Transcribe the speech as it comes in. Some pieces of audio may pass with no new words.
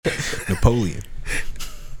Napoleon.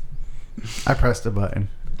 I pressed the button.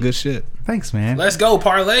 Good shit. Thanks, man. Let's go,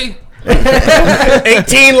 parlay. 18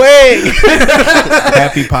 leg.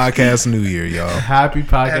 Happy podcast New Year, y'all. Happy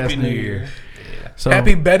podcast Happy New Year. So,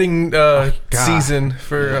 Happy betting season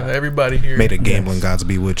for everybody here May the gambling gods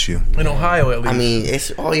be with you. in Ohio, at least. I mean,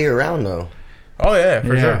 it's all year round though. Oh yeah,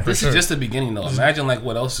 for Yeah. sure. This is just the beginning, though. Imagine like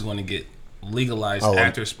what else is going to get legalized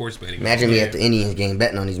after sports betting. Imagine me at the Indians game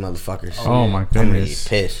betting on these motherfuckers. Oh my I'm gonna be goodness.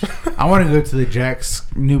 pissed. I want to go to the Jack's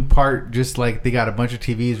new part, just like they got a bunch of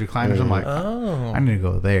TVs, recliners. I'm like, I need to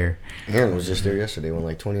go there. Aaron was just there yesterday, won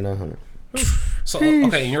like $2,900. So,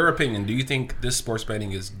 okay, in your opinion, do you think this sports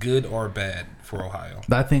betting is good or bad for Ohio?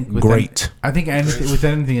 I think with Great. I think anything, with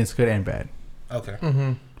anything, it's good and bad.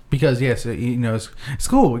 Okay. Because yes, you know, it's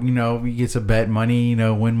cool. You know, you get to bet money, you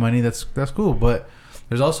know, win money. That's cool. But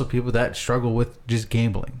there's also people that struggle with just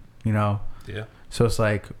gambling. You know. Yeah. So it's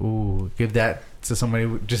like, ooh, give that to somebody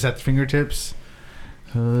just at the fingertips.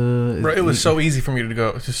 Bro, it was so easy for me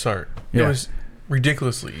to start. Yeah. It was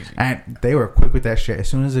ridiculously easy. And they were quick with that shit. As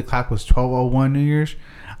soon as the clock was 12:01 New Year's,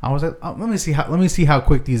 I was like, oh, let me see how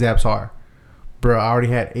quick these apps are. Bro, I already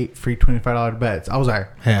had 8 free $25 bets. I was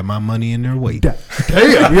like, Had my money in their weight.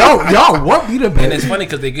 damn, y'all want me to bet? And it's funny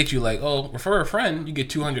because they get you like, oh, refer a friend, you get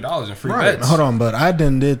 $200 in free Right. bets. Hold on, but I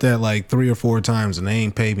done did that like 3 or 4 times and they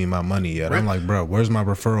ain't paid me my money yet. I'm like, bro, where's my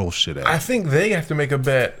referral shit at? I think they have to make a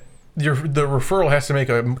bet. The referral has to make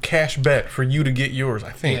a cash bet for you to get yours. I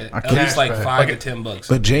think. Yeah, at least like bet. $5 to $10.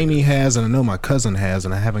 But Jamie has, and I know my cousin has,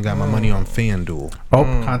 and I haven't got my money on FanDuel.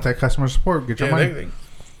 Contact customer support. Get your Yeah, money.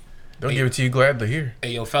 they'll give it to you gladly here.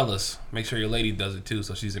 Hey, yo, fellas, make sure your lady does it too,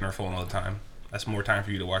 so she's in her phone all the time. That's more time for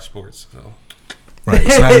you to watch sports. So Right.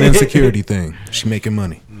 It's not an insecurity thing. She making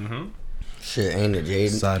money. Shit, ain't it,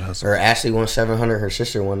 Jade? Side hustle. Her Ashley won 700. Her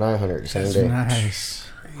sister won 900 the same That's day. nice.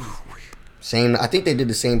 Same. I think they did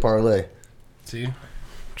the same parlay. see,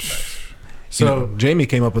 So Jamie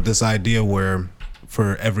came up with this idea where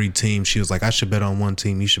for every team, she was like, I should bet on one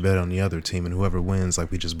team, you should bet on the other team, and whoever wins, like,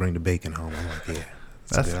 we just bring the bacon home. I'm like, yeah,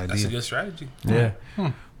 that's a good that's idea. a good strategy. yeah,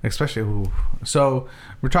 especially so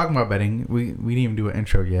we're talking about betting. We didn't even do an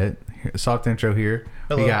intro yet. Soft intro here.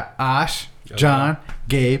 Hello. We got Ash, John,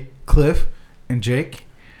 Gabe, Cliff, and Jake.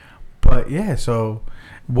 But yeah, so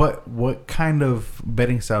what kind of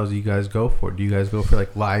betting styles do you guys go for? Do you guys go for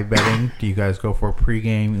like live betting? Do you guys go for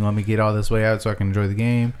pregame? Let me get all this way out so I can enjoy the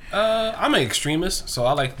game. I'm an extremist, so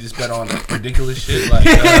I like to just bet on ridiculous shit like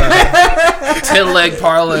 10 leg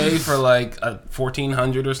parlay for like a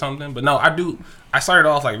 1,400 or something. But no, I started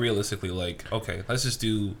off like realistically, like, okay, let's just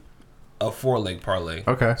do a 4-leg parlay.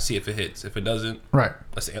 Okay. See if it hits. If it doesn't, Right.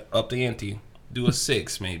 let's up the ante. Do a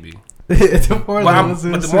 6 maybe. But But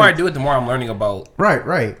the more I do it, the more I'm learning about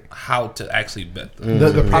right. how to actually bet them.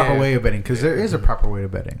 The proper way of betting, because there is a proper way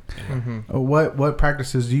of betting. What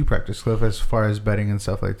practices do you practice, Cliff, as far as betting and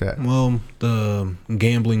stuff like that? Well, the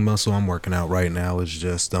gambling muscle I'm working out right now is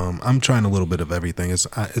just I'm trying a little bit of everything.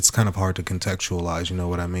 It's kind of hard to contextualize, you know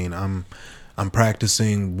what I mean? I'm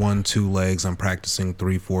practicing 1-2 legs, I'm practicing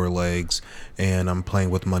 3-4 legs, and I'm playing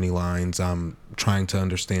with money lines. I'm trying to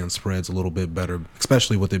understand spreads a little bit better,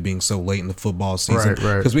 especially with it being so late in the football season.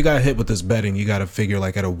 Right. Because we got hit with this betting, you got to figure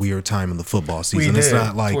like at a weird time in the football season. It's did.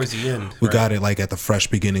 not like Towards the end, we right. got it like at the fresh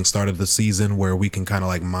beginning start of the season where we can kind of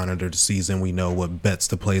like monitor the season. We know what bets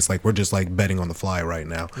to place. Like we're just like betting on the fly right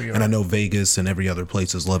now. And I know Vegas and every other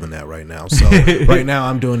place is loving that right now. So right now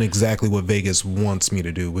I'm doing exactly what Vegas wants me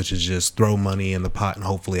to do, which is just throw money in the pot and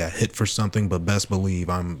hopefully I hit for something. But best believe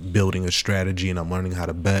I'm building a strategy and I'm learning how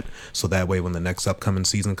to bet. So that way when the next upcoming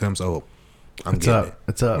season comes, I'm It's getting up. it.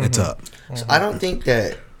 It's up. It's up. So I don't think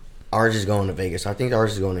that ours is going to Vegas. I think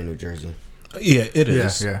ours is going to New Jersey. Yeah, it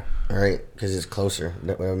is. Yeah. All right, because it's closer.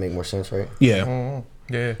 That would make more sense, right? Yeah.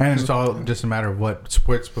 Yeah. And it's all just a matter of what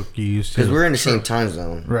sports book you use. Because we're in the same time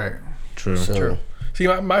zone. right. True. So See,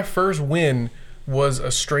 my first win was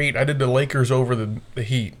a straight. I did the Lakers over the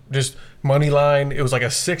Heat. Just money line. It was like a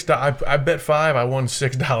 $6. I bet 5. I won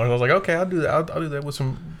 $6. I was like, okay, I'll do that. I'll do that with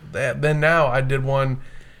some that. Then now I did one,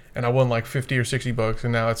 and I won like $50 or $60.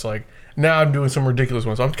 And now it's like I'm doing some ridiculous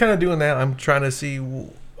ones. So I'm kind of doing that. I'm trying to see.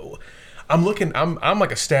 I'm looking. I'm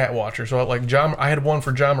like a stat watcher. So like John, I had one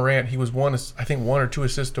for John Morant. He was one or 2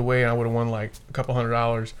 assists away, and I would have won like a couple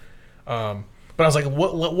 $100. But I was like,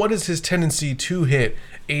 what is his tendency to hit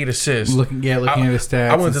 8 assists? Looking at his stats.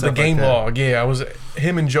 I went and to the stuff game like that. log. Yeah, I was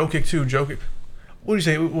him and Jokic too. Jokic, what do you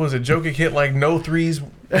say? What was it? Jokic hit like no threes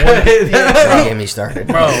Don't get me started.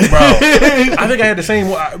 Bro. I think I had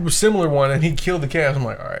the similar one, and he killed the Cavs. I'm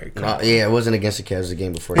like, all right. Yeah, it wasn't against the Cavs the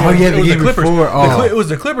game before. Oh, yeah, it was the game Clippers. before. Oh. It was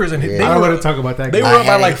the Clippers, and Yeah. they I don't were, want to talk about that. they were game. up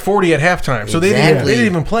by had like it. 40 at halftime, so they Exactly. didn't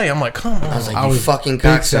even play. I'm like, come on. I was like, I you was fucking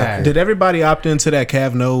big sad. cocksucker. Did everybody opt into that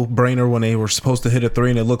Cav no brainer when they were supposed to hit a three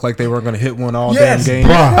and it looked like they were going to hit one all Yes, damn game?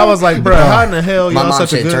 bruh. I was like, bro, how in the hell My y'all mom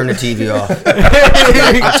such a said, good? turn the TV off.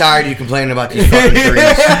 I'm tired of you complaining about these fucking threes.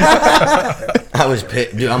 I was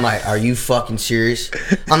pissed. Dude, I'm like, are you fucking serious?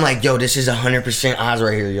 I'm like, yo, this is 100% odds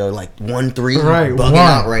right here, yo. Like 1-3, Right, bugging one.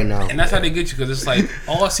 out right now. And that's how they get you, because it's like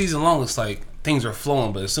all season long, it's like things are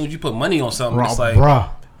flowing, but as soon as you put money on something, it's like, bruh.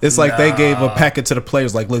 It's like they gave a packet to the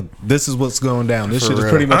players, like, look, this is what's going down. This For shit is real.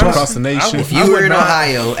 pretty much Honestly, across the nation. If I you would were in not-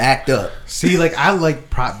 Ohio, act up. See, like, I like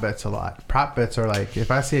prop bets a lot. Prop bets are like, if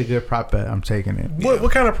I see a good prop bet, I'm taking it.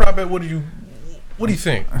 What kind of prop bet? What do you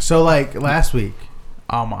think? So, like, last week,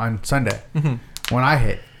 on Sunday, when I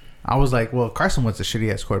hit, I was like, well, Carson Wentz a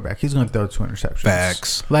shitty ass quarterback. He's going to throw 2 interceptions.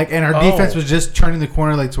 Facts. Like, and our Oh. defense was just turning the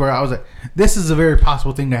corner, like, to where I was like, this is a very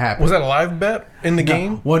possible thing to happen. Was that a live bet in the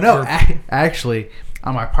game? Well, no, Or- actually,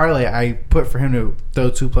 on my parlay, I put for him to throw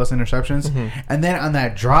 2+ interceptions, and then on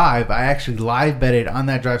that drive, I actually live betted on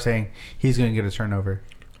that drive saying he's going to get a turnover,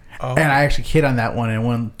 Oh. and I actually hit on that one and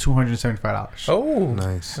won $275. Oh,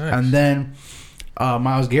 Nice. And then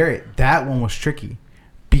Myles Garrett, that one was tricky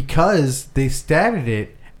because they statted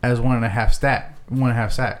it as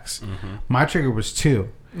 1.5 sacks. My trigger was 2,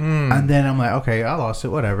 and then I'm like, okay, I lost it,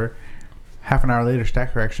 whatever. Half an hour later,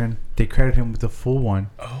 stat correction, they credit him with the full one,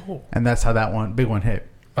 Oh, and that's how that big one hit.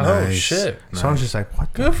 oh shit! So I was just like,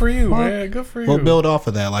 what? Good for you, fuck? man. Good for you. Well, build off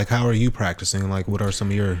of that. Like, how are you practicing? Like, what are some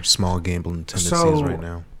of your small gambling tendencies So- right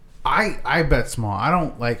now? I bet small. I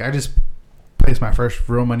don't like. I just placed my first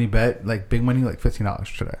real money bet, like big money, like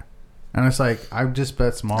 $15 today, and it's like I just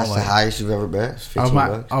bet small. That's like, the highest you've ever bet. It's of 15 my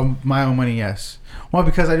bucks. of my own money, yes. Well,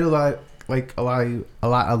 because I do a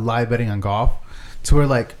lot of live betting on golf, to where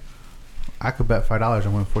like I could bet $5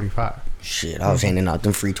 and win 45. Shit, I was handing out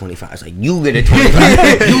them free 25s. Like, you get a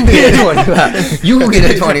 25. You get a 25. You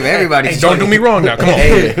get a 25. Everybody's Hey, don't do me wrong now. Come on.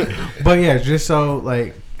 Hey, But yeah, just so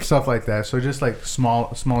like stuff like that. So just like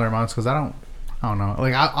smaller amounts, because I don't know.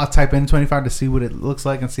 Like I'll type in 25 to see what it looks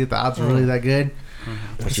like and see if the odds are really that good.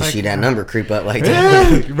 once you see that number creep up like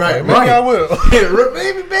that. right, Maybe I will.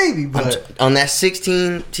 baby. But On that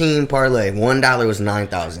 16-team parlay, $1 was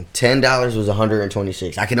 9,000. $10 was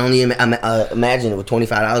 126. I can only imagine what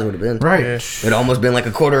 $25 would have been. right, Yeah. It'd almost been like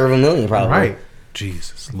 $250,000 probably. right.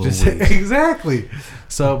 Jesus, Just, Louise. exactly.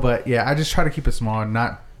 So, but yeah, I just try to keep it small and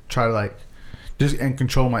not try to like just and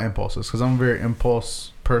control my impulses, because I'm a very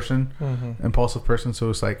impulsive person. So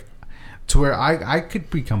it's like to where I could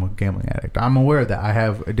become a gambling addict. I'm aware that I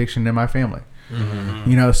have addiction in my family.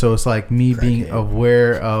 You know, so it's like me being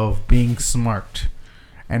aware of being smart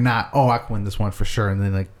and not, oh, I can win this one for sure, and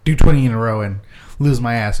then like do 20 in a row and lose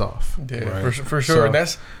my ass off. Yeah, Right. for sure. So- And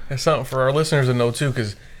that's something for our listeners to know too,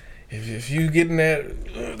 because if you get in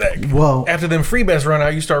that Well, after them free bets run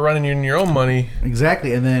out, you start running in your own money.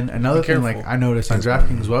 exactly. And then another Be thing, careful. like I noticed on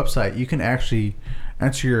DraftKings website, you can actually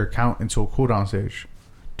enter your account into a cooldown stage,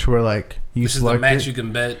 to where like you this is the select match it. you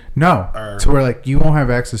can bet. No, or- to where like you won't have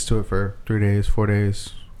access to it for 3 days, 4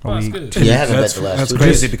 days, a Oh, that's week. good. Yeah, I haven't bet That's, the last that's 2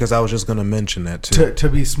 crazy days. because I was just going to mention that too. To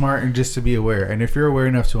be smart and just to be aware. And if you're aware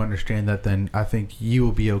enough to understand that, then I think you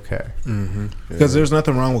will be okay. Because there's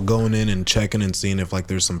nothing wrong with going in and checking and seeing if like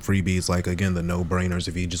there's some freebies, like again the no brainers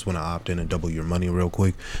if you just want to opt in and double your money real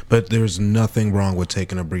quick. But there's nothing wrong with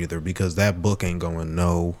taking a breather, because that book ain't going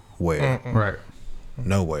nowhere, Right.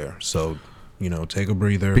 nowhere. So take a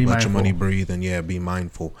breather, Be let your money mindful. breathe, and be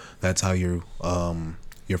mindful. That's how your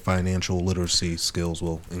financial literacy skills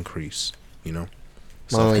will increase. My only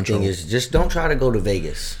thing Self-control. is just don't try to go to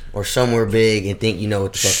Vegas or somewhere big and think you know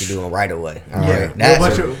what the fuck you're doing right away. All Yeah.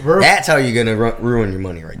 right, We're- that's how you're gonna ruin your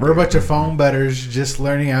money right We're there. a bunch of phone betters just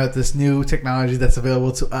learning out this new technology that's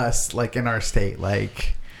available to us, like in our state.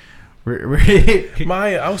 Like, we're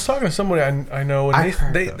I was talking to somebody I know, I and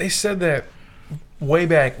cracked they up. they said that way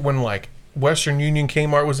back when like Western Union,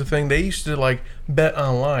 Kmart was a thing. They used to like bet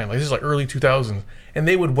online. Like this is like early 2000s, and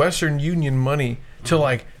they would Western Union money to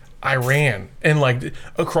like Iran and like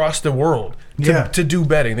across the world to do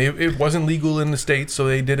betting. It wasn't legal in the States, so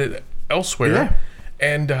they did it elsewhere. Yeah.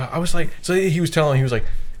 And I was like, so he was like,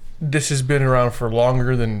 this has been around for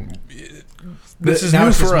longer than. This is now new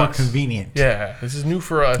it's just for more us. convenient. Yeah, this is new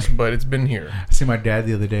for us, but it's been here. I see my dad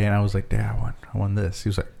the other day, and I was like, "Dad, I won this." He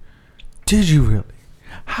was like, "Did you really?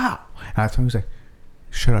 How?" And I told him, he was like,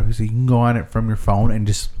 "Shut up." He said, "You can go on it from your phone and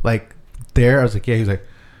just like there." I was like, "Yeah." He was like,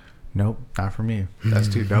 nope, not for me. That's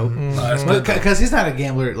too dope. That's good, though. Because he's not a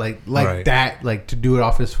gambler like Right. that, like to do it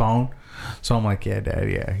off his phone. So I'm like, yeah, Dad,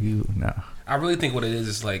 yeah, you no. I really think what it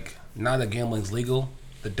is like now that gambling's legal,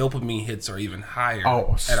 the dopamine hits are even higher Oh, at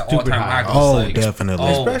an stupid all-time high. high. Oh, It's like, definitely.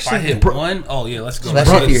 Oh, if I Especially- hit one, oh yeah, let's go.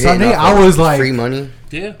 Especially if you're Sunday, hitting off I was of like- free money.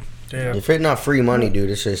 Yeah. Yeah. If it's not free money, dude,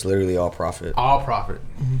 it's just literally all profit. All profit.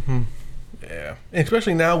 Yeah, and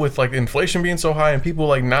especially now with like inflation being so high and people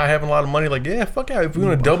like not having a lot of money, like yeah, fuck yeah, if you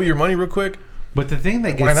want to double your money real quick, But the thing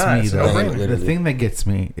that Why gets not? me It's a though, no-brainer. the Literally. thing that gets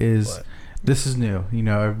me is What? this is new. You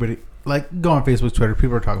know, everybody like go on Facebook, Twitter.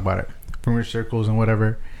 People are talking about it from your circles and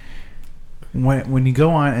whatever. When you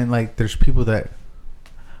go on and like, there's people that,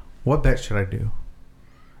 what bet should I do?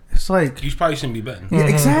 It's like You probably shouldn't be betting. yeah,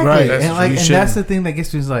 exactly, Right. That's and like, true. and You that's shouldn't. the thing that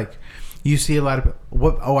gets me is like, you see a lot of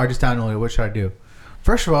what? Oh, I just downloaded it. What should I do?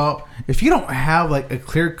 First of all, if you don't have like a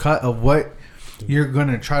clear cut of what you're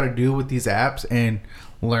gonna try to do with these apps and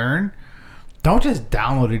learn, don't just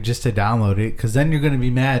download it just to download it, because then you're gonna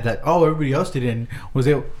be mad that oh everybody else did it and was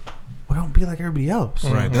it. Well, don't be like everybody else.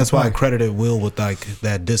 Right. That's why I credited Will with like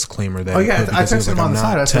that disclaimer that Oh, he yeah, put, I because he was texted like, him on I'm the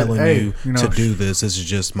side. I not said, telling hey, you you know, to do this. This is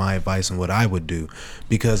just my advice and what I would do,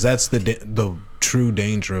 because that's the true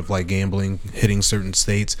danger of like gambling hitting certain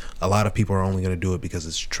states. A lot of people are only going to do it because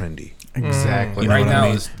it's trendy. Exactly. You know Right what now, I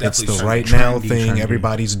mean? it's It's definitely the right trendy. now Trendy, thing. trendy.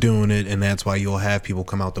 Everybody's doing it, and that's why you'll have people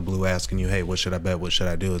come out the blue asking you, "Hey, what should I bet? What should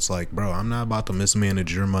I do?" It's like, bro, I'm not about to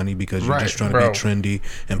mismanage your money because you're Right, just trying bro. to be trendy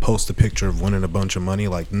and post a picture of winning a bunch of money.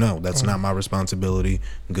 Like, no, that's not my responsibility.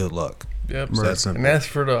 Good luck. yep. It's that simple. And that's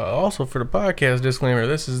for the also for the podcast disclaimer.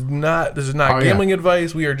 This is not Oh, yeah. gambling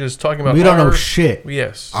advice. We are just talking about We don't know our- shit.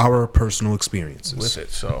 Yes, Our personal experiences. with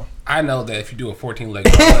it. So I know that if you do a 14-leg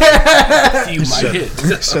parlay, you might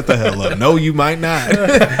hit. Shut the hell up. No, you might not.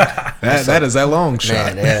 that is that long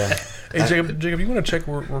shot. Man, yeah. hey Jacob, you want to check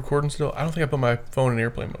we're recording still? I don't think I put my phone in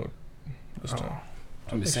airplane mode this time.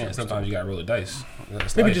 I'm just saying, sometimes you got to roll the dice.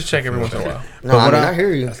 That's Maybe life. just check every once in a while. No, I what mean, I- I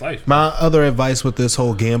hear you. That's life. My other advice with this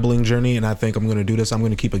whole gambling journey, and I think I'm going to do this, I'm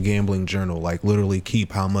going to keep a gambling journal. Like, literally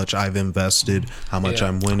keep how much I've invested, how much Yeah.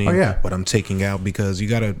 I'm winning, Oh, yeah. what I'm taking out, because you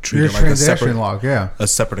got to treat Your it like a transaction separate log, yeah.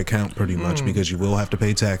 account pretty much, because you will have to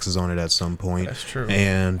pay taxes on it at some point. That's true.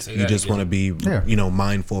 And So you you gotta just get want to be, Yeah.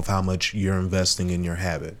 mindful of how much you're investing in your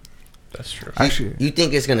habit. That's true. Actually, You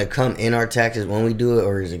think it's gonna come in our taxes when we do it,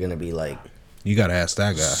 or is it gonna be like? You got to ask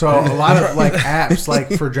that guy. so a lot of like apps,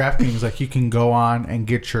 like for DraftKings, like you can go on and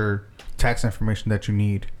get your tax information that you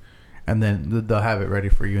need, and then they'll have it ready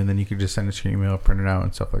for you, and then you can just send it to your email, print it out,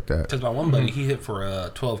 and stuff like that. Because my one buddy, he hit for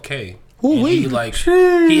 12K. Ooh, And he wee. like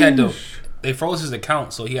he had to. They froze his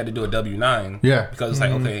account, so he had to do a W-9. Yeah. Because it's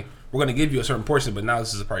like, okay, we're gonna give you a certain portion, but now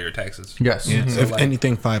this is a part of your taxes. Yes. Yeah. So, If like-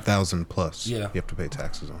 anything 5,000 plus, Yeah. you have to pay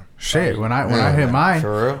taxes on. Shit. When I Yeah, hit mine,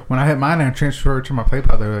 for real? when I hit mine and transfer it to my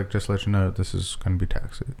PayPal, they're like, just let you know this is going to be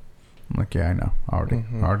taxed. I'm like, yeah, I know. I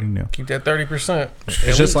already knew. Keep that 30%.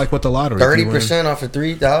 It's just like with the lottery. If you win- 30% off of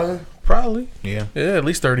 3,000? Probably. Yeah. Yeah, at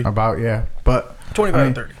least 30. About yeah, but 25 I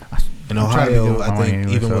mean, to 30. In I'm trying to do Ohio, it my I way think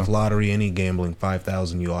anyway, even so- with lottery, any gambling,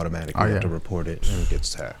 5,000, you automatically Oh, yeah. have to report it and it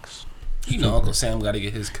gets taxed. You know, Uncle Sam got to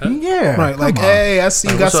get his cut. yeah, Right, like, come on. hey, I see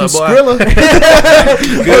you got what's some up, boy?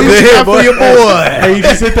 Skrilla. Good hit for your boy. Hey, you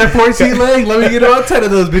just hit that 14 leg. Let me get about 10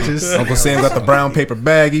 of those bitches. Uncle Sam got the brown paper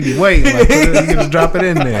bag. He be waiting. Like, you can drop it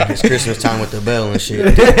in there. It's Christmas time with the bell and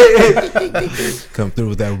shit. Come through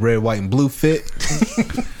with that red, white, and blue fit.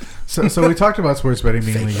 So we talked about sports betting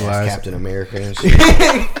being Fake ass legalized Captain America and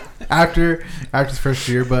shit. after the first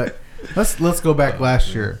year, but let's go back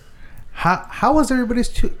last year. How was everybody's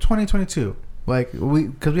 2022? Like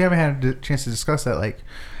because we haven't had a chance to discuss that. Like,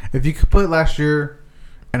 if you could put last year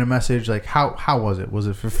in a message, like how was it? Was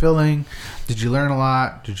it fulfilling? Did you learn a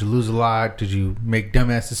lot? Did you lose a lot? Did you make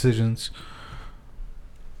dumbass decisions?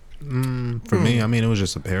 For me, I mean, it was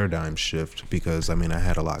just a paradigm shift because, I mean, I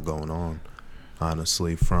had a lot going on,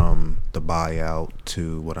 honestly, from the buyout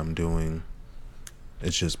to what I'm doing.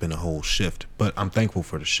 It's just been a whole shift, but I'm thankful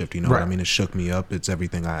for the shift. You know what I Right. mean? It shook me up. It's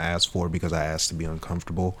everything I asked for because I asked to be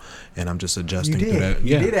uncomfortable, and I'm just You adjusting through did. that.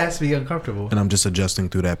 You Yeah, did ask to be uncomfortable. and I'm just adjusting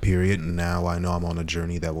through that period, and now I know I'm on a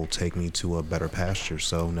journey that will take me to a better pasture.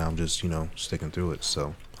 So now I'm just, sticking through it.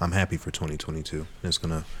 So I'm happy for 2022. It's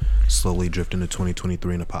gonna slowly drift into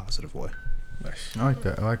 2023 in a positive way. Nice. I like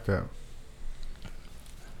that.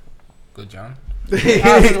 Good, John.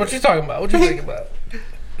 What you talking about? What you thinking about?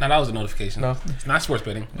 No, that was a notification. No. It's not sports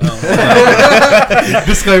betting.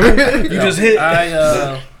 Disclaimer. You just hit.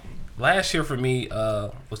 Last year for me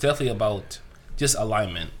was definitely about just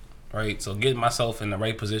alignment, right? So getting myself in the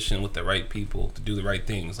right position with the right people to do the right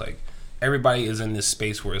things. Like everybody is in this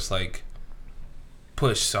space where it's like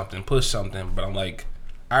push something, but I'm like,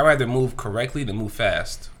 I'd rather move correctly than move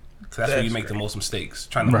fast. Because that's where you make the most mistakes.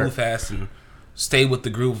 Trying to move fast and stay with the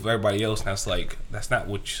groove of everybody else. And that's not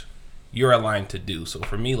what you're aligned to do. So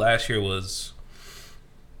for me, last year was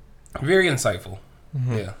very insightful.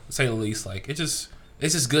 Mm-hmm. Yeah, to say the least. Like, it's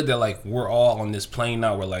just good that, like, we're all on this plane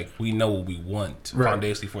now where, like, we know what we want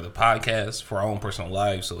foundationally for the podcast, for our own personal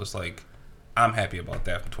lives. So it's like, I'm happy about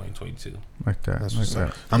that for 2022. Like that. That's what's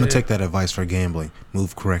up. I'm gonna take that advice for gambling.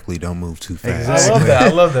 Move correctly, don't move too fast. Exactly. I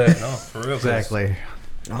love that. No, for real. Exactly.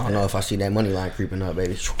 I don't know if I see that money line creeping up,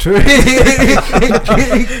 baby. Where's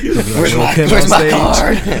my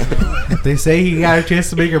card? If they say he got a chance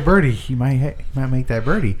to make a birdie, he might make that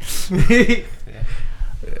birdie.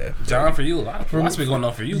 John, for you, lots been going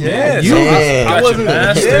on for you. Yeah, man. so I I wasn't.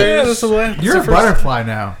 masters. Yeah, that's You're a butterfly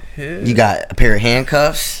now. You got a pair of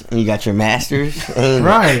handcuffs, and you got your masters, and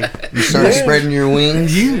Right. you start spreading your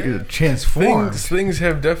wings. You transformed. Things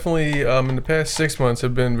have definitely in the past 6 months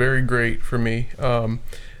have been very great for me.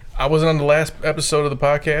 I wasn't on the last episode of the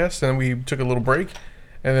podcast, and we took a little break,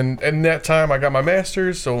 and then in that time I got my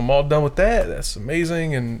masters, so I'm all done with that. That's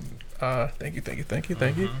amazing, and thank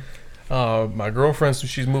you. My girlfriend,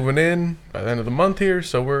 she's moving in by the end of the month here,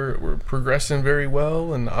 so we're progressing very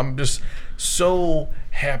well, and I'm just so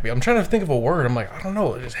happy. I'm trying to think of a word. I'm like, I don't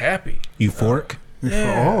know, just happy. Euphoric?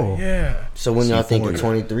 Yeah. So when y'all thinking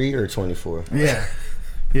 23 or 24? Yeah.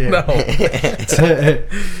 Yeah. No.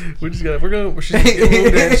 She's gotta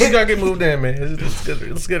get moved in, man.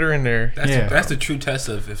 Let's get her in there. That's the true test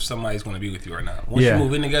of if somebody's going to be with you or not. Once you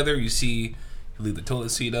move in together, you see. Leave the toilet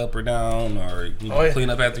seat up or down, or you clean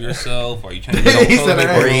up after yourself, or you change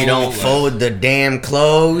or you don't fold the damn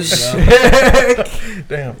clothes.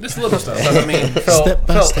 Damn, just little stuff. I mean, Step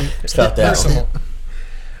by step. Stop that. Personal.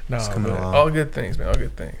 No, man, all good things, man. All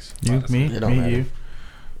good things. Me, you. I'm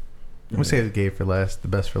gonna say the gay for last, the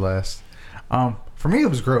best for last. For me, it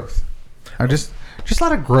was growth. I just a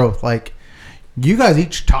lot of growth. Like, you guys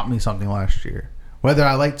each taught me something last year. Whether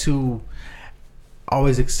I like to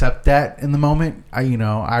always accept that in the moment, I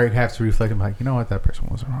have to reflect and be like, you know what, that person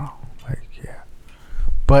wasn't wrong. Like, yeah.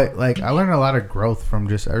 But like, I learned a lot of growth from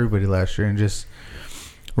just everybody last year, and just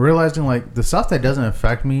realizing like the stuff that doesn't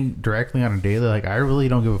affect me directly on a daily, like I really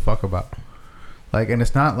don't give a fuck about. Like, and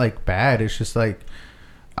it's not like bad. It's just like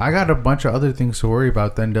I got a bunch of other things to worry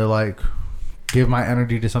about than to like give my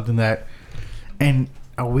energy to something that in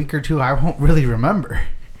a week or two I won't really remember.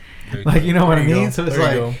 Like, you know what I mean? So it's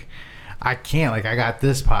like, I can't, like, I got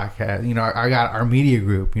this podcast, I got our media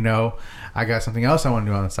group, I got something else I want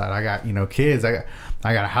to do on the side. I got, kids, I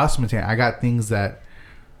got a house to maintain. I got things that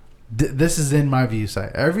this is in my view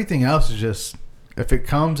side. Everything else is just, if it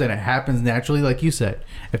comes and it happens naturally, like you said,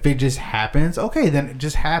 if it just happens, okay, then it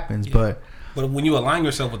just happens. Yeah. But when you align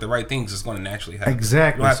yourself with the right things, it's going to naturally happen.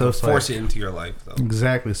 Exactly. You don't have to force it into your life, though.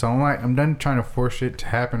 Exactly. So I'm done trying to force it to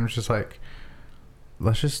happen. It's just like,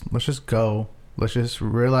 let's just go. Let's just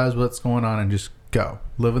realize what's going on and just go.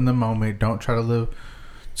 Live in the moment. Don't try to live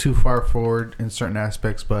too far forward in certain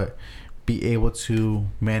aspects, but be able to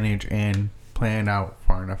manage and plan out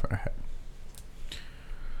far enough ahead.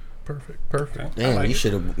 Perfect. Damn, like you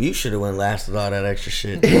should have went last with all that extra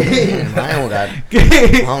shit. I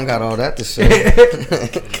don't got all that to say.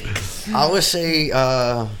 I would say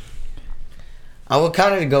I would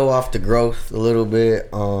kind of go off the growth a little bit.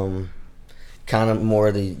 Kind of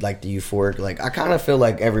more the euphoric. Like, I kind of feel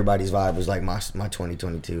like everybody's vibe was like my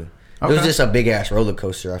 2022. It was just a big ass roller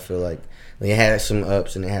coaster. I feel like it had some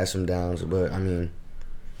ups and it had some downs, but I mean,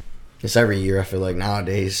 it's every year. I feel like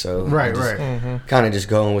nowadays. So right. Kind of just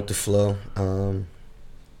going with the flow.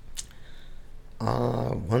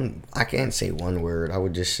 I can't say one word. I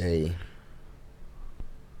would just say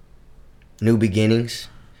new beginnings.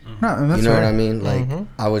 No, that's you know right. what I mean? Like,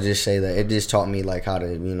 I would just say that it just taught me like how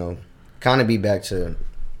to kind of be back to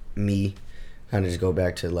me, kind of just go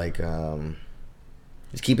back to like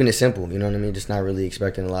just keeping it simple, you know what I mean? Just not really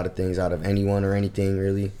expecting a lot of things out of anyone or anything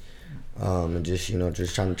really, and just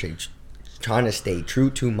just trying to stay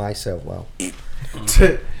true to myself. Wow.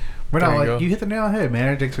 We're not like you hit the nail on the head.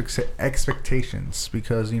 Manage expectations,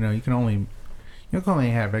 because you can only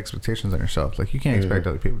have expectations on yourself. Like, you can't expect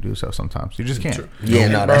other people to do stuff sometimes. You just can't. Yeah,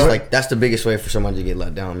 no, that's the biggest way for somebody to get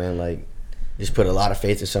let down, man. Like, just put a lot of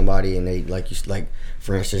faith in somebody, and they like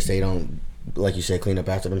for instance, they don't, like you said, clean up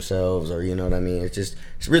after themselves, or you know what I mean. It's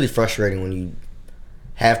really frustrating when you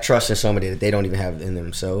have trust in somebody that they don't even have in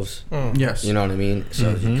themselves. Yes, you know what I mean.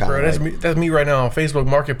 So bro, that's me right now on Facebook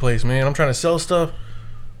Marketplace, man. I'm trying to sell stuff.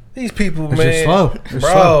 These people, it's man, just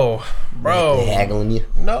slow. Bro, they haggling you.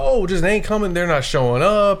 No, just they ain't coming. They're not showing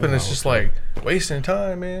up, and it's just like wasting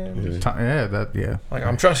time, man. Yeah. Like,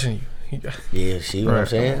 I'm trusting you. Yeah, see what I'm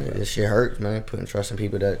saying? This shit hurts, man. Putting trust in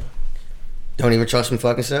people that don't even trust them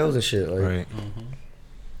fucking selves and shit. Like, Right.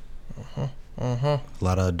 A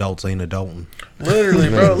lot of adults ain't adulting. Literally,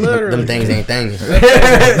 bro. Literally. them things ain't things.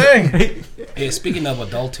 Thing. Yeah, speaking of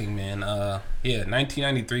adulting, man.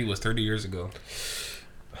 1993 was 30 years ago.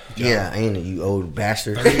 Yeah, ain't it, you old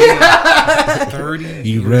bastard? 30.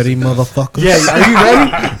 You ready, motherfucker? Yeah, are you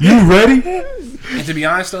ready? You ready? And to be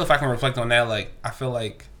honest, though, if I can reflect on that, like, I feel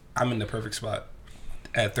like I'm in the perfect spot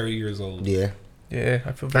at 30 years old. Yeah. Yeah,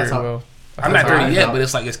 I feel very That's how- well. I'm not 30 yet, but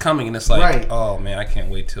it's like it's coming, and it's like, Right. oh man, I can't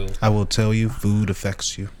wait till. I will tell you, food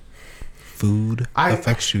affects you. Food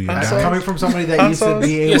affects you. You That's know? coming from somebody that used to be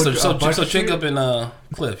Yeah, able so to. Jacob and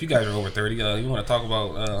Cliff, you guys are over 30. You want to talk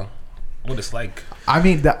about what it's like? I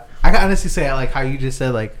mean, I can honestly say, like how you just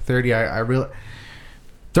said, like 30. I really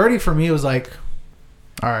 30 for me was like,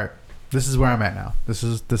 all right, this is where I'm at now. This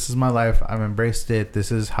is my life. I've embraced it. This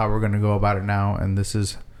is how we're gonna go about it now, and this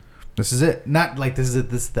is it. Not like this is it.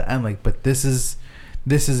 This is the end. Like, but this is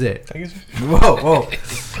it. Whoa.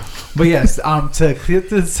 But yes, to clear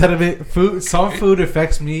the sentiment, some food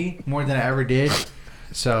affects me more than I ever did.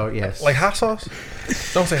 So yes, Like hot sauce?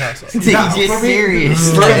 Don't say hot sauce. You Nah, just for me-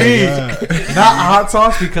 serious. for me, not hot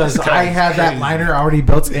sauce because I have that liner already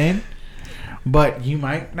built in. But you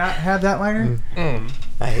might not have that liner.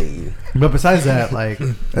 I hate you. But besides that, like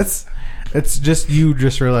it's just you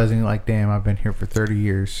just realizing, like, damn, I've been here for 30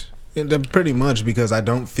 years. Pretty much, because I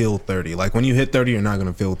don't feel 30. Like when you hit 30, you're not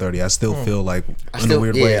gonna feel 30. I still feel like in a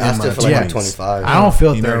weird way. I in still my feel like I'm 20s. 25. I don't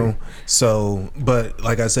feel You 30. know, so but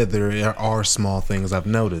like I said, there are small things I've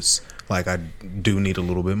noticed. Like I do need a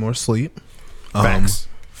little bit more sleep. Facts.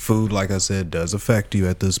 Food, like I said, does affect you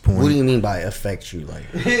at this point. What do you mean by affect you?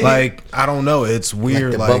 Like I don't know. It's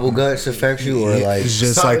weird. The Like, bubble guts affect you, or like it's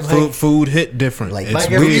just something like like- food hit different. like It's like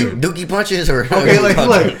weird. dookie punches, or Okay, like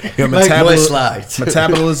look, Your like, Blood slides.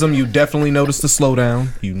 metabolism, you definitely notice the slowdown.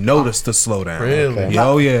 You notice the slowdown. Really? Okay. Yeah,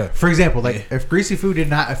 oh yeah. for example, like if greasy food did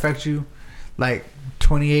not affect you, like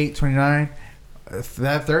 28, 29, if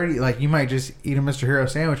that 30, like you might just eat a Mr. Hero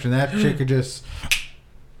sandwich and that shit could just.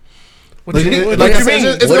 What you mean? Like I said, mean?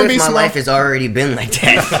 it's what gonna if be my small. life has already been like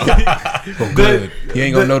that? Good. You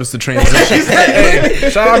ain't gonna notice the transition.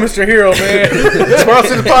 Hey, shout out Mr. Hero, man.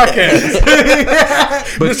 Sponsor the podcast.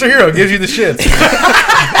 Mr. Hero gives you the shits.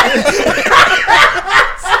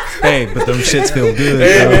 Hey, but them shits feel good.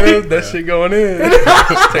 Hey, bro. man, that shit going in.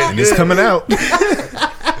 And it's coming out.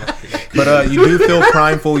 But you do feel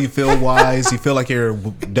primeful. You feel wise. You feel like you're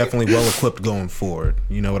definitely well equipped going forward.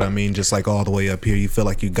 You know what I mean? Just like all the way up here, you feel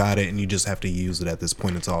like you got it, and you just have to use it at this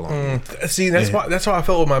point. It's all on you. See, that's how I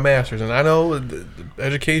felt with my masters, and I know the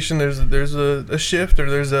education. There's a shift, or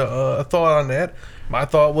there's a thought on that. My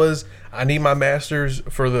thought was, I need my masters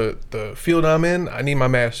for the field I'm in. I need my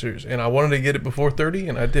masters, and I wanted to get it before 30,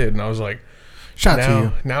 and I did. And I was like, Shout out to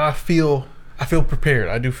you. now I feel prepared.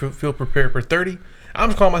 I do feel prepared for 30. I'm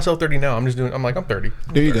just calling myself 30 now. I'm like, I'm 30.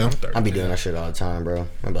 There you go. I'm 30. I be doing that shit all the time, bro.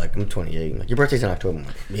 I'm like, I'm 28. I'm like, your birthday's in October. I'm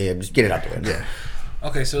like, yeah, just get it out there. Yeah.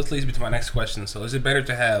 Okay, so this leads me to my next question. So, is it better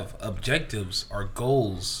to have objectives or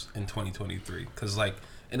goals in 2023? Because like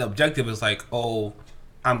an objective is like, oh,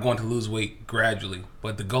 I'm going to lose weight gradually,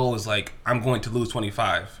 but the goal is like, I'm going to lose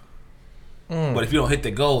 25. But if you don't hit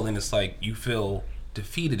the goal, then it's like you feel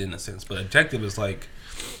defeated in a sense. But objective is like,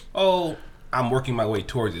 oh, I'm working my way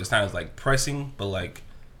towards it. It's not as like pressing, but like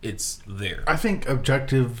it's there. I think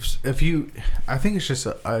objectives. I think it's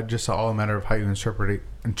just all a matter of how you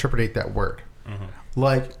interpret that word.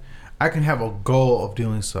 Like, I can have a goal of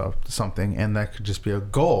doing something, and that could just be a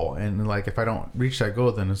goal. And like, if I don't reach that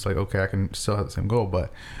goal, then it's like, okay, I can still have the same goal.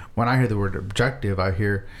 But when I hear the word objective, I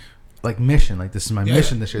hear like mission. Like, this is my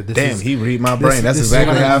mission this year. He read my brain. That's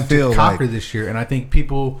exactly how I feel. Conquer Like, this year, and I think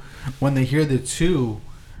people, when they hear the two,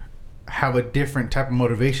 have a different type of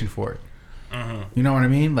motivation for it. You know what I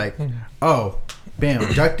mean? Like, oh, bam,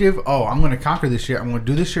 objective. Oh, I'm going to conquer this shit. I'm going to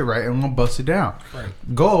do this shit right, and I'm going to bust it down. Right.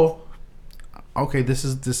 Goal. Okay, this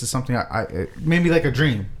is something I maybe like a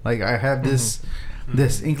dream. Like, I have this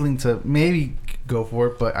inkling to maybe go for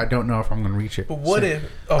it, but I don't know if I'm going to reach it. But what if?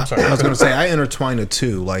 Oh, I'm sorry. I was gonna say, I intertwine the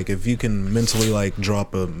two. Like, if you can mentally like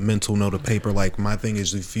drop a mental note of paper. Like, my thing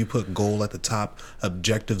is, if you put goal at the top,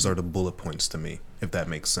 objectives are the bullet points to me. If that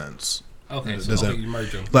makes sense. Okay, so Does okay, that- you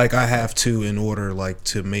merge them. Like, I have to, in order like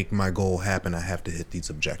to make my goal happen, I have to hit these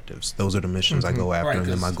objectives. Those are the missions I go after, Right, and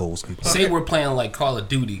then 'cause my goals complete. Say we're playing like Call of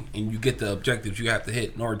Duty, and you get the objectives you have to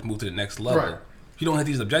hit in order to move to the next level. Right. you don't hit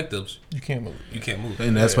these objectives, You can't move. you can't move.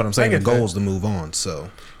 And that's what I'm saying. I The get that. goal is to move on. So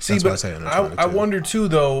See, that's what I but say in the I wonder too,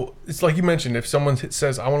 though. It's like you mentioned. If someone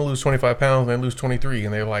says, "I want to lose 25 pounds," and they lose 23,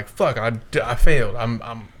 and they're like, "Fuck, I failed. I'm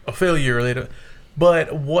a failure."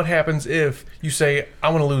 But what happens if you say, "I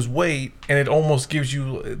want to lose weight," and it almost gives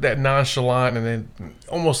you that nonchalant, and then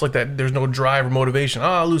almost like that. There's no drive or motivation.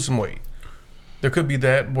 I'll lose some weight. There could be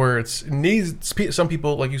that where it needs. Some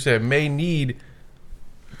people, like you said, may need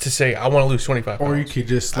to say, "I want to lose 25 pounds." Or you could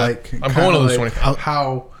just like I'm going to lose like 25.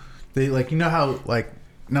 how they like, you know how like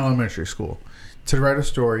in elementary school to write a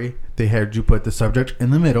story they had you put the subject in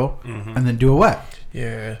the middle and then do a what.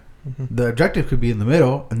 Yeah. The objective could be in the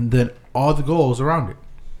middle and then all the goals around it.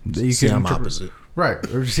 That you See, I'm interpret. opposite. Right,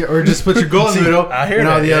 or just put your goal in the middle. I hear and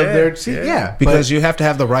all that, the other yeah, there. See, yeah. yeah, Because you have to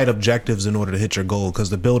have the right objectives in order to hit your goal. Because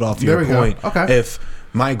to build off There your we go. point, Okay. if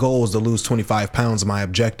my goal is to lose 25 pounds, my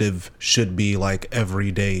objective should be like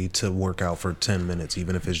every day to work out for 10 minutes,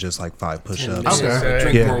 even if it's just like 5 push-ups. Okay.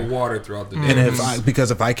 Drink Yeah. more water throughout the day. And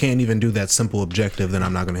because if I can't even do that simple objective, then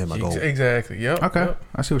I'm not going to hit my goal. Exactly. Yep. Okay, Yep.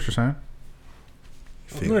 I see what you're saying.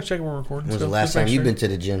 I'm gonna check if we're recording. When's the still. last Just make time you've sure. been to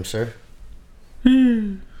the gym, sir?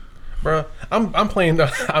 Bro, I'm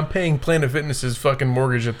paying Planet Fitness's fucking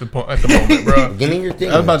mortgage at the moment, bro. Give me your thing.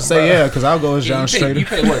 I was about to say, yeah, because I'll go as Yeah, John you Strader.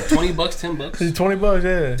 pay what, $20, $10? It's $20,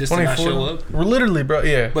 yeah. Just to not show up? We're literally, bro,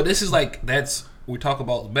 yeah. But this is like, we talk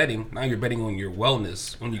about betting. Now you're betting on your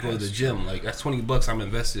wellness when you go to the gym. Like, that's $20 I'm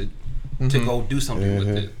invested to go do something with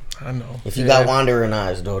it. I know. If you got wandering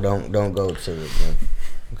eyes, though, don't go to the gym.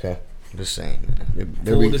 Okay, I'm just saying.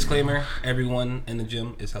 Full disclaimer, everyone in the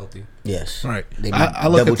gym is healthy. Yes. Right. They be I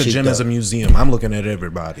look at the double-cheeked gym as a up. museum. I'm looking at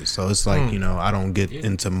everybody. So it's like, I don't get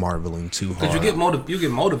into marveling too hard. Because you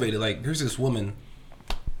get motivated. Like, here's this woman.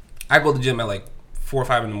 I go to the gym at like 4 or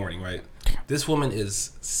 5 in the morning, right? This woman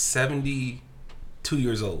is 72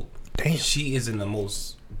 years old. Damn. She is in the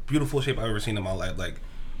most beautiful shape I've ever seen in my life. Like,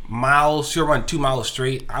 miles, she'll run 2 miles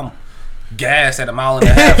straight. I'm gassed at 1.5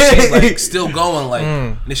 miles. She's like still going, like,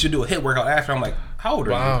 and then she'll do a HIIT workout after. I'm like, how old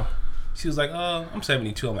are you? She was like, I'm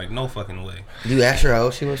 72. I'm like, no fucking way. You asked her how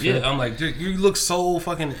old she was? Yeah, I'm like, dude, you look so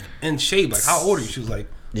fucking in shape. Like, how old are you? She was like,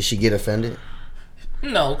 Did she get offended?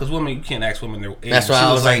 no, because women, you can't ask women their age. That's why She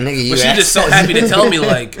I was like, nigga, you but she's just so asked. happy to tell me,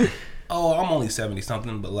 like, oh, I'm only 70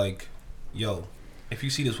 something, but like, yo, if you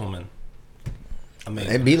see this woman, amazing.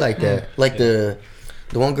 It'd be like that. Like the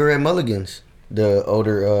one girl at Mulligan's, the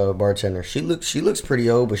older bartender. She looks pretty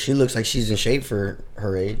old, but she looks like she's in shape for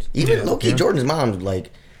her age. Even low-key, Jordan's mom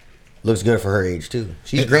like looks good for her age too.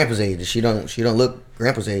 She's grandpa's age. She don't look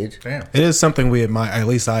grandpa's age. Damn. It is something we admire. At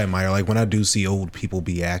least I admire. Like when I do see old people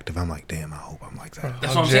be active, I'm like, damn, I hope I'm like that.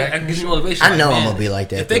 That's what I'm saying. That gives me motivation. I know Like, I'm man, gonna be like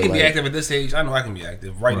that, If they though, can be like- active at this age, I know I can be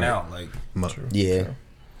active right now. Like, Yeah.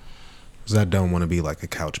 Because I don't want to be like a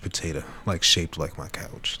couch potato, like shaped like my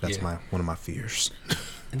couch. That's Yeah. one of my fears.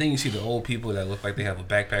 and then you see the old people that look like they have a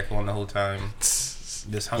backpack on the whole time,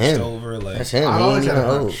 just hunched Him. over. Like, That's him. I He always ain't had even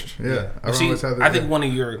a old. hunch. Yeah, But see, always had that. I think one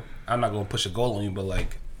of your, I'm not gonna push a goal on you, but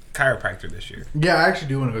like chiropractor this year. Yeah, I actually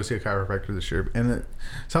do want to go see a chiropractor this year. And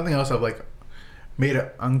something else I've like made an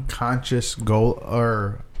unconscious goal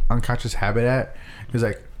or unconscious habit at is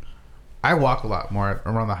like I walk a lot more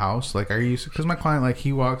around the house. Like I used to, because my client like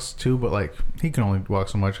he walks too, but like he can only walk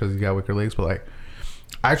so much because he's got weaker legs. But like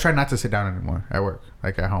I try not to sit down anymore at work,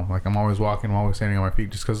 like at home. Like I'm always walking, I'm always standing on my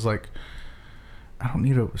feet, just because like I don't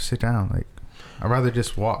need to sit down. Like I'd rather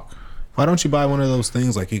just walk. Why don't you buy one of those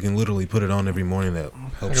things like you can literally put it on every morning that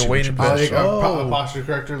helps Like a you with weighted your vest. posture? A posture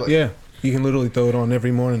corrector. Like, Yeah, you can literally throw it on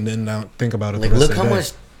every morning, then not think about it. Like the rest look of how the day.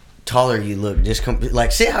 much taller you look. Just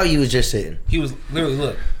like sit how you was just sitting. He was literally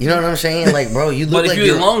look. You know what I'm saying? Like bro, you look But like if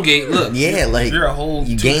you you're elongate, look. Yeah, like you're a whole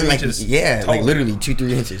you 2-3 gain like inches like taller. literally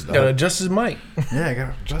 2-3 inches. Dog. Gotta adjust his mic. Yeah, I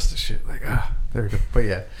gotta adjust the shit. Like, there we go. But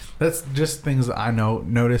yeah, that's just things that I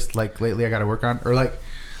noticed. Like lately, I gotta work on, or like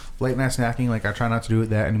late night snacking. Like I try not to do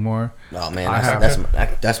that anymore. Oh man, I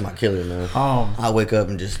have- that's my killer, man. Um, I'll wake up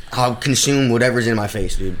and just I'll consume whatever's in my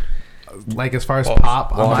face, dude. like as far as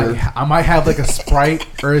pop, Water. I might have like a Sprite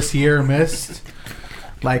or a Sierra Mist,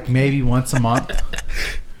 like maybe once a month.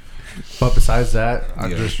 But besides that, I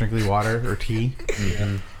just strictly water or tea.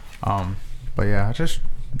 But yeah, just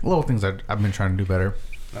little things I've been trying to do better.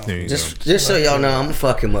 There you go. Just so y'all know, I'm gonna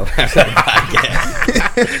fuck him up after the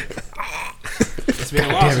podcast. It's been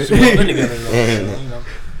a while since we've been together, though, you know.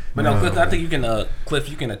 But no, Cliff, I think you can, Cliff,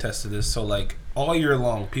 you can attest to this. So like all year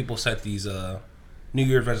long, people set these New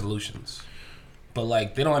Year's resolutions, but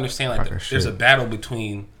like they don't understand like Fucking there's a shit. battle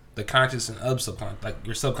between the conscious and subconscious, like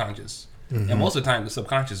your subconscious, and most of the time the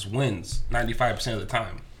subconscious wins 95% of the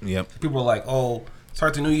time. Yep. People are like, oh,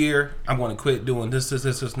 start the new year, I'm going to quit doing this, and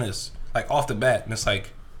this. like off the bat, and it's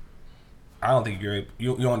like, I don't think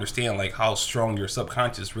you understand like how strong your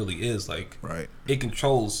subconscious really is. Like, Right. it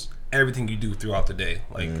controls everything you do throughout the day.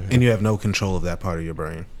 Like, And you have no control of that part of your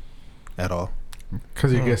brain at all.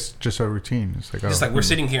 Because it gets just a routine. It's like, just like we're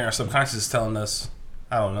sitting here, our subconscious is telling us,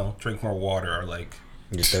 I don't know, drink more water, or like,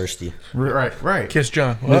 You're thirsty. right. Kiss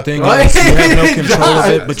John. The What? thing is, you have no control of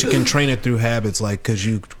it, but you can train it through habits, like, because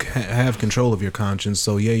you have control of your conscience.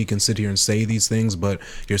 So, yeah, you can sit here and say these things, but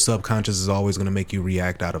your subconscious is always going to make you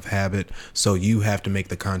react out of habit. So you have to make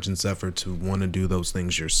the conscious effort to want to do those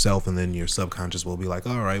things yourself, and then your subconscious will be like,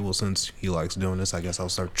 all right, well, since he likes doing this, I guess I'll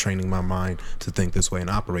start training my mind to think this way and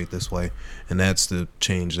operate this way. And that's the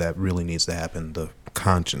change that really needs to happen, the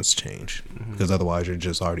conscience change, because otherwise you're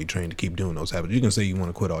just already trained to keep doing those habits. You can say you want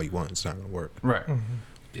to quit all you want, it's not going to work. Right.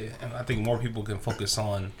 yeah. And I think more people can focus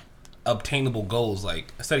on obtainable goals.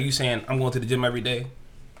 Like, instead of you saying, I'm going to the gym every day,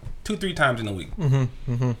 2-3 times in a week.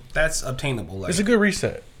 That's obtainable. Like, It's a good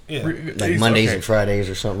reset. yeah. Like Mondays and Fridays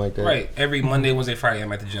or something like that. Right. Every Monday, Wednesday, Friday,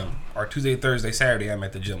 I'm at the gym. Or Tuesday, Thursday, Saturday, I'm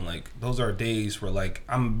at the gym. Like, those are days where, like,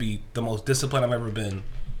 I'm going to be the most disciplined I've ever been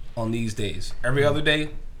on these days. Every other day,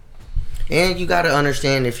 And you got to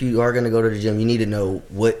understand, if you are going to go to the gym, you need to know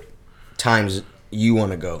what times you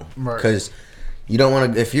want to go. Right. Because you don't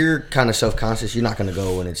want to, if you're kind of self-conscious, you're not going to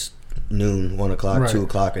go when it's noon, 1 o'clock, Right. 2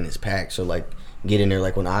 o'clock, and it's packed. So, like, get in there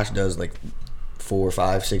like when Osh does, like 4,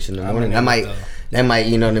 5, 6 in the I'm morning. in That there might,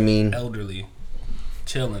 with you know what I mean? elderly,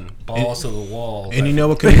 chilling, balls to the wall. And you know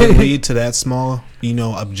what could even lead to that small,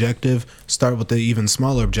 objective? Start with the even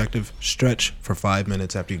smaller objective. Stretch for 5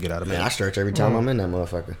 minutes after you get out of bed. Man, I stretch every time I'm in that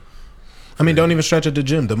motherfucker. I mean, don't even stretch at the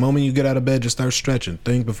gym. The moment you get out of bed, just start stretching.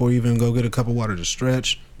 Think before you even go get a cup of water. Just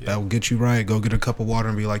stretch. That will get you right. Go get a cup of water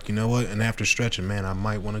and be like, you know what? And after stretching, man, I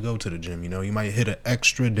might want to go to the gym. You might hit an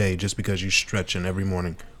extra day just because you're stretching every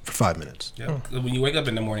morning for 5 minutes. Yeah. When you wake up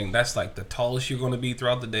in the morning, that's like the tallest you're going to be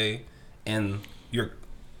throughout the day and your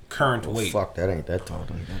current weight. Fuck, that ain't that tall.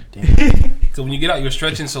 Damn. So when you get out, you're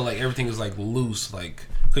stretching, so like everything is like loose, like,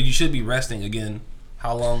 because you should be resting again.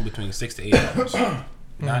 How long? Between 6 to 8 hours,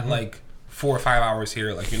 not like 4 or 5 hours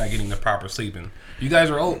here. Like, you're not getting the proper sleeping. You guys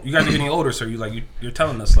are old. You guys are getting older, so you're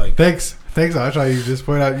telling us like. Thanks. I try you just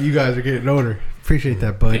point out you guys are getting older. Appreciate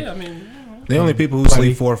that, bud. Yeah, I mean. The only people who Buddy.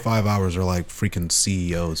 sleep 4 or 5 hours are like freaking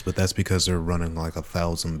CEOs, but that's because they're running like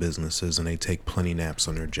 1,000 businesses and they take plenty naps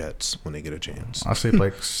on their jets when they get a chance. I sleep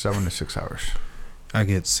like 7 to 6 hours. I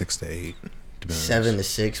get 6 to 8. To be honest. 7 to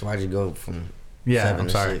 6. Why'd you go from Yeah, 7 I'm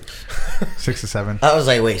to sorry. 6? 6 to 7. I was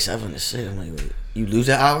like, wait, 7 to 6. I'm like, wait, you lose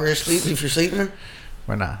an hour of sleep if you're sleeping?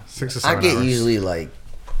 Why not? 6 to 7 I get hours. usually like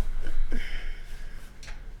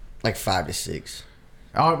 5 to 6.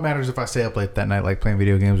 All it matters if I stay up late that night, like playing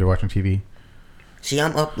video games or watching TV. See,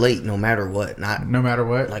 I'm up late no matter what. Not No matter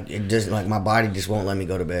what. like it just like my body just won't let me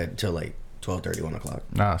go to bed until like 12:30, 1 o'clock.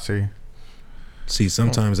 Nah, see. See,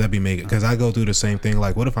 sometimes that be making, because I go through the same thing.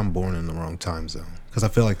 Like, what if I'm born in the wrong time zone? Because I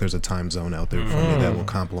feel like there's a time zone out there for me that will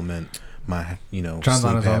complement my, John's sleep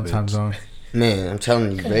on his own habits. time zone. Man, I'm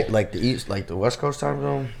telling you, like the East, like the West Coast time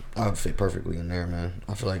zone, I would fit perfectly in there, man.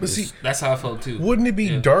 I feel like But this, see, That's how I felt too. wouldn't it be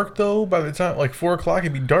Yeah. dark though by the time like 4 o'clock?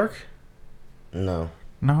 It'd be dark. No.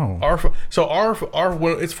 Our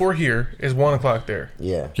when it's 4 here is 1 o'clock there.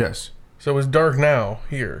 yeah, Yes. So it's dark now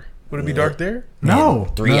here. Would it be dark there? No.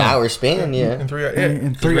 3 hour span, yeah. In 3 hours. In, Yeah.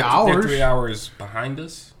 in 3 They're hours. 3 hours behind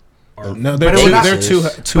us. Or No, But they're it would two, not- they're two,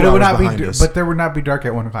 two But it would hours not behind be. us. But there would not be dark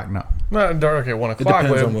at 1 o'clock. No. Not dark at 1 It o'clock.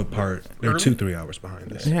 depends but on what part. They're Early? 2-3 hours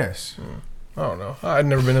behind us. Yes. I don't know. I'd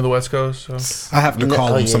never been to the West Coast, so I have to You know- call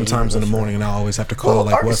oh, them yeah, sometimes yeah, in the that's morning, and I always have to call Well,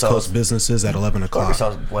 like West Arkansas- Coast businesses at 11 o'clock.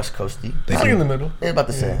 Arkansas is West Coasty. They it's like do. in the middle. It's about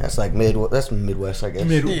the same. That's like that's Midwest, I guess.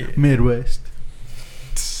 Yeah. Midwest.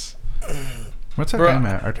 What's our Bro, time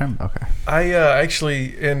at? Our time. Okay. I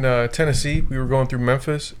actually in Tennessee, we were going through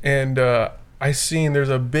Memphis, and I seen there's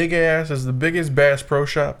a big ass. It's the biggest Bass Pro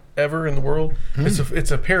Shop ever in the world.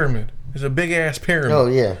 It's a pyramid. It's a big ass pyramid. Oh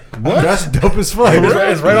yeah. What? That's dope as fuck.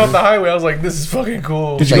 It's right off the highway. I was like, this is fucking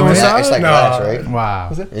cool. Did It's you like go glass, inside? it's like Nah. glass, right?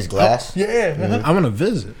 Wow. It's glass. Yeah. uh-huh. I want to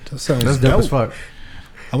visit. That sounds That's dope. dope as fuck.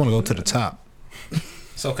 I want to go to the top.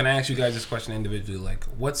 So can I ask you guys this question individually? Like,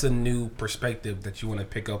 what's a new perspective that you want to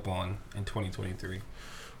pick up on in 2023?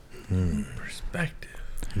 Perspective.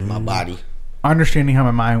 My body. Understanding how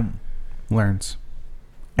my mind learns,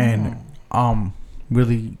 and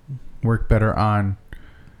really work better on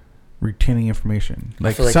retaining information.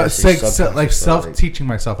 Like feel like that's a subconscious, self-teaching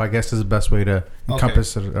myself, I guess, is the best way to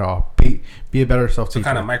encompass it all. Be a better So self-teacher.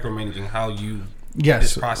 kind of micromanaging how you Yes.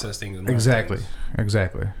 just process things. And learn Exactly. things.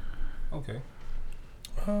 Exactly. Okay.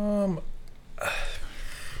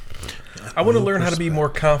 I want to learn how to be more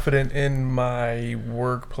confident in my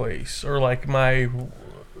workplace or like how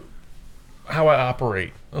I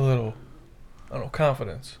operate a little. I don't know,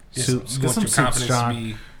 confidence. Just Get want some your suits, confidence John. to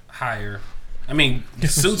be higher. I mean,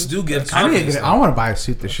 suits do give I confidence. want to buy a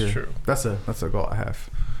suit this year. true. That's a goal I have.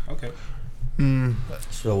 Okay.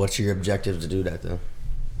 So what's your objective to do that though?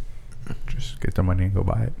 Just get the money and go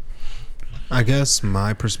buy it. I guess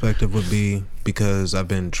my perspective would be, because I've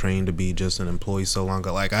been trained to be just an employee so long,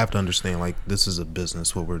 like I have to understand, like, this is a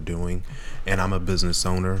business, what we're doing, and I'm a business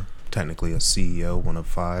owner, technically a CEO, one of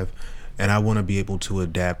 5, and I want to be able to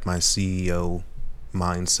adapt my CEO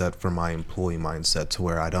mindset for my employee mindset to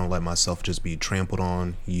where I don't let myself just be trampled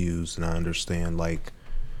on, used, and I understand, like,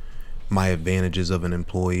 my advantages of an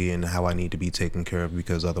employee and how I need to be taken care of,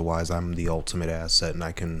 because otherwise I'm the ultimate asset and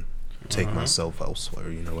I can take myself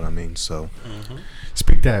elsewhere, you know what I mean? So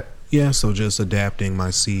Speak that. yeah, so just adapting my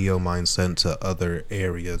CEO mindset to other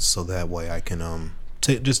areas so that way I can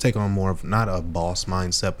just take on more of, not a boss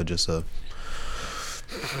mindset, but just a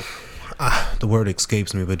the word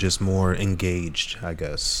escapes me, but just more engaged, I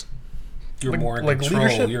guess. You're Like- more in like control.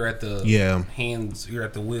 leadership? You're at the hands. You're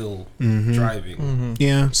at the wheel, driving.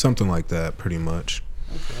 Yeah, something like that, pretty much.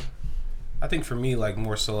 Okay. I think for me, like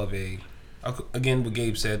more so of again, what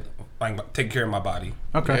Gabe said, like taking care of my body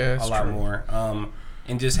Okay. Yeah, a that's lot true. more,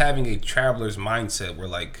 and just having a traveler's mindset where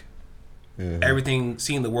like everything,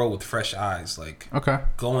 seeing the world with fresh eyes, like Okay.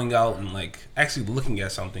 going out and like actually looking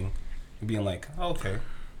at something and being like, oh, okay,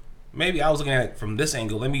 maybe I was looking at it from this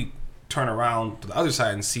angle. Let me turn around to the other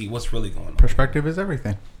side and see what's really going on. Perspective is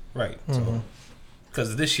everything. Right. So,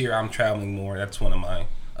 because this year I'm traveling more. That's one of my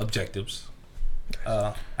objectives.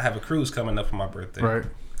 I have a cruise coming up for my birthday. Right.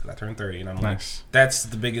 Because I turned 30, and I'm Nice. like, that's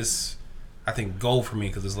the biggest, I think, goal for me.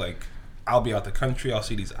 Because it's like, I'll be out the country. I'll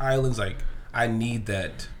see these islands. Like, I need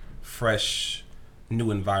that fresh,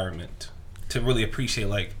 new environment to really appreciate.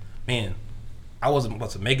 Like, man, I wasn't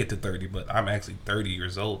supposed to make it to 30, but I'm actually 30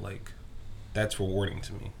 years old. Like, that's rewarding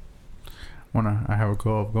to me. I have a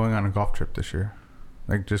goal of going on a golf trip this year.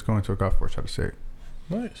 Like just going to a golf course out of state.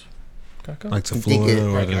 Nice. Okay. Like to You think Florida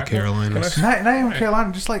it- or the Can I- Carolinas. Not even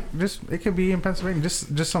Carolina, just it could be in Pennsylvania,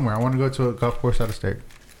 just somewhere. I want to go to a golf course out of state.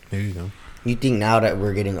 There you go. You think now that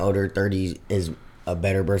we're getting older, 30 is a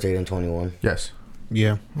better birthday than 21? Yes.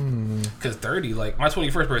 Yeah. Because 30, like, my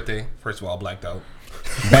 21st birthday, first of all, I blacked out.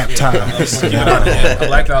 Baptized. I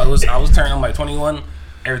blacked out. I was turning on like 21.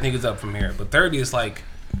 Everything is up from here. But 30 is like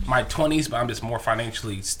my 20s, but I'm just more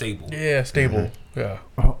financially stable. Yeah, stable. Yeah.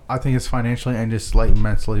 Oh, I think it's financially and just like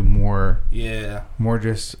mentally more Yeah.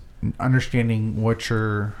 just understanding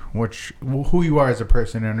who you are as a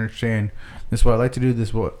person, and understand this is what I like to do, this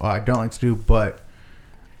is what I don't like to do, but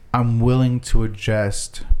I'm willing to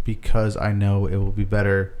adjust because I know it will be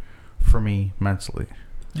better for me mentally.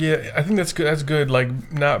 Yeah, I think that's good. That's good.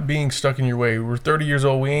 Like not being stuck in your way. We're 30 years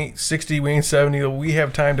old. We ain't 60. We ain't 70. We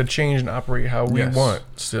have time to change and operate how we Yes. want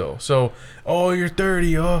still. So, oh, you're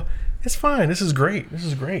 30. Oh, it's fine. This is great. This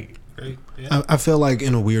is great. Great. Yeah. I feel like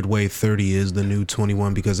in a weird way 30 is the new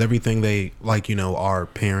 21, because everything they, like, you know, our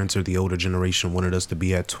parents or the older generation wanted us to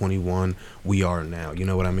be at 21, we are now, you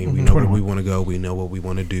know what I mean? We know where we want to go, we know what we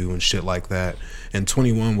want to do and shit like that. And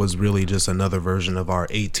 21 was really just another version of our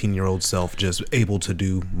 18-year-old self, just able to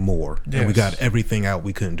do more. And we Yes. got everything out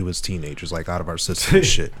we couldn't do as teenagers, like out of our system and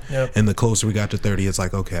shit. Yep. And the closer we got to 30, it's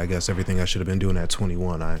like, okay, I guess everything I should have been doing at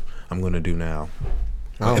 21 I'm going to do now,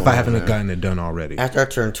 if I haven't gotten it done already. After I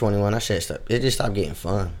turned 21, I said it just stopped getting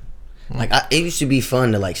fun. Like it used to be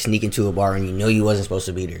fun to like sneak into a bar and you know you wasn't supposed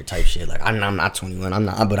to be there type shit. Like I'm not 21, I'm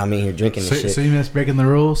not, but I'm in here drinking So, and shit. so you miss breaking the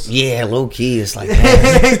rules? Yeah, low key, it's like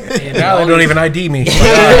that. And Now they all don't these- even ID me. All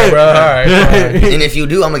right, bro. All right. And if you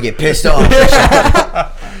do, I'm gonna get pissed off.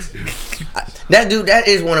 That dude, that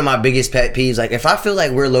is one of my biggest pet peeves. Like if I feel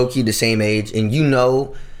like we're low key the same age and you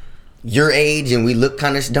know your age and we look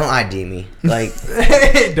kind of, don't ID me. Like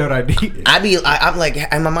Don't ID. I'm like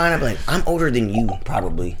in my mind, I'm like I'm older than you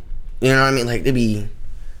probably. You know what I mean? Like it'd be.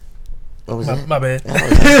 What was that? My bad. You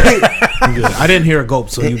good. I didn't hear a gulp,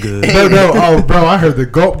 so you good. No. Oh, bro, I heard the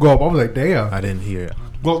gulp. I was like, damn. I didn't hear it.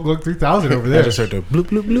 Gulp 3000 over I there. just heard the bloop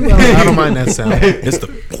bloop bloop. I don't mind that sound. It's the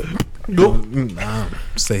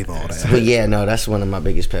save all that. But yeah, no, that's one of my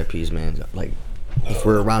biggest pet peeves, man. Like if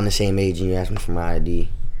we're around the same age and you ask me for my ID,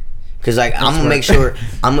 because like I'm gonna make sure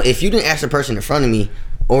if you didn't ask the person in front of me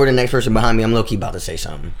or the next person behind me, I'm low key about to say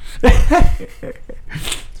something.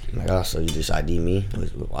 Like, oh, so you just ID me?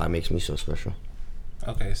 Why it makes me so special?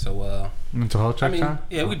 Okay, so, Mental health check time?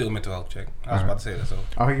 yeah, we do a mental health check. I was about to say that, so.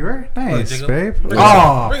 Oh, you ready? Nice, Jacob. babe. Bring us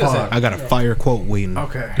Oh, in. Bring us fuck. in. I got a fire quote waiting.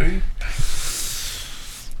 Okay.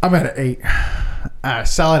 I'm at an 8.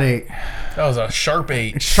 Solid 8. That was a sharp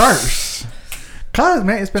 8. Sharps. Cause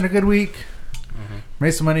man, it's been a good week.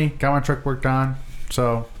 Made some money. Got my truck worked on.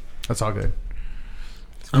 So that's all good.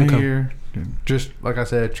 I'm New year, just like I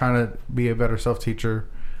said, trying to be a better self teacher,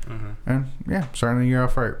 and yeah, starting the year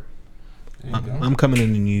off right. I'm coming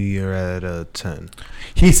in the new year at a 10.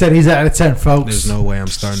 He said he's at a 10, folks. There's no way I'm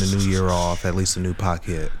starting the new year off, at least the new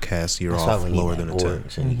podcast year off, lower than a 10.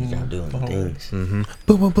 So you start doing things. Boom,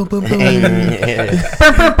 boom, boom, boom, boom.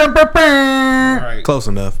 Right. Close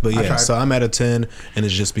enough, but I yeah. tried. So I'm at a 10, and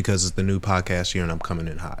it's just because it's the new podcast year, and I'm coming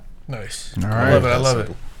in hot. Nice. All I right. love it. I love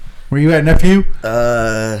it. Where you at, nephew?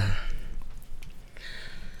 Can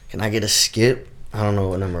I get a skip? I don't know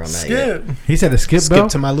what number I'm at yet. Skip. He said a skip, Skip though.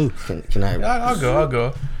 to my loop. Can I? I'll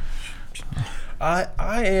go. I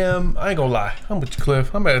ain't gonna lie. I'm with you,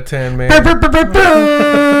 Cliff. I'm at a 10, man.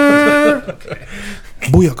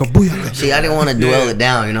 Booyaka, booyaka. See, I didn't want to dwell it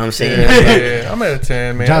down. You know what I'm saying? Yeah, I'm at a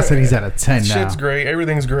 10, man. John said he's at a 10 now. Shit's great.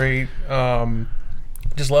 Everything's great.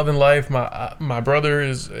 Just loving life. My brother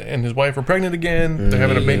and his wife are pregnant again. They're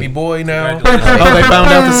having a baby boy now. Congratulations. Oh, they found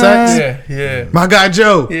out the sex? Yeah. My guy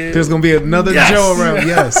Joe. Yeah. There's gonna be another Yes. Joe around.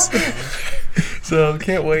 Yes. So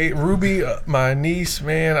can't wait. Ruby, my niece,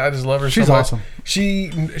 man, I just love her. She's so much. awesome. She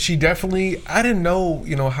definitely. I didn't know,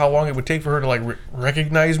 how long it would take for her to like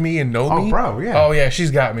recognize me and know Oh, me. bro, yeah. Oh yeah,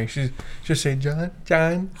 she's got me. She's just say John.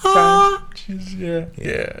 She's yeah.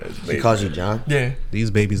 He calls you John. Yeah.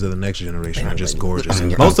 These babies of the next generation are just gorgeous. I'm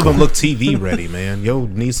your Most of uncle. them look TV ready, man. Yo,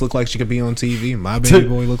 niece look like she could be on TV. My baby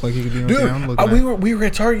boy look like he could be on Dude, TV. I'm looking at- we were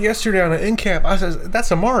at Target yesterday on an end cap. I said,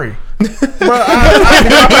 "That's Amari." Bro,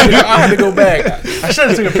 I had to go back. I should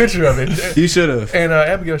have took a picture of it. You should have. And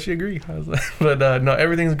Abigail, she agreed. I was like, but no,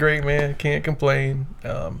 everything's great, man. Can't complain.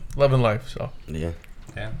 Loving life. So Yeah.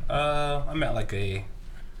 Yeah. I'm at like a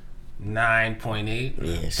 9.8.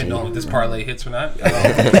 Yeah, see. Depending on if this parlay hits or not.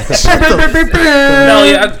 No,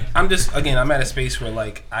 yeah. I'm at a space where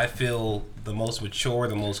like I feel the most mature,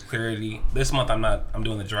 the most clarity. This month I'm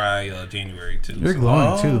doing the dry January too. You're So,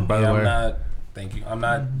 glowing, too, by the way. Thank you. I'm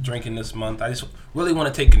not drinking this month. I just really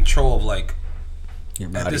want to take control of like Your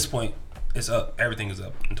at body. this point it's up. Everything is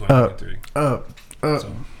up in 2023.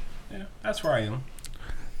 So yeah, that's where I am.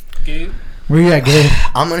 Gabe? Where you at, Gabe?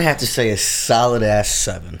 I'm gonna have to say a solid ass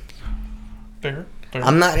 7. fair.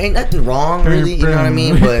 Ain't nothing wrong really. You know what I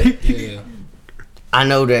mean? But Yeah. I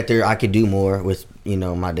know that I could do more with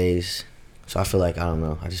my days. So I feel like I don't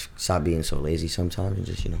know. I just stop being so lazy sometimes and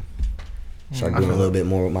just start doing a little bit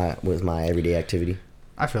more with my everyday activity.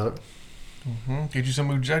 I feel it. Get you some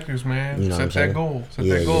objectives, man. You know what I'm Set that saying? goal. Set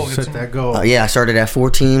Yeah, that goal. yeah. Get Set some- that goal. Yeah, I started at 4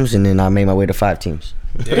 teams and then I made my way to 5 teams.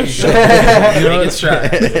 There you go. Take a shot.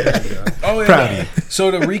 Oh, yeah. Proud of you.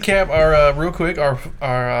 So to recap our real quick,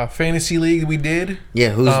 our fantasy league we did. Yeah,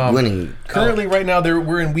 who's winning? Currently, right now,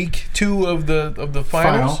 we're in week 2 of the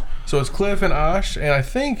finals. Final. So it's Cliff and Ash, and I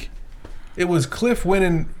think it was Cliff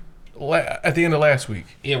winning at the end of last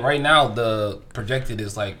week. Yeah, right now the projected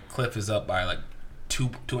is like Cliff is up by like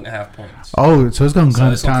 2.5 points. Oh, so it's going to So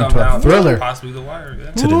come it's gonna down come to a down thriller. possibly the wire.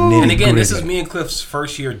 Yeah. To the nitty And again, this gritty. is me and Cliff's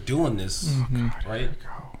first year doing this, right?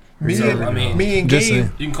 Me, So, and, I mean, me and just Gabe,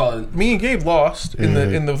 saying. You can call it. me and Gabe lost in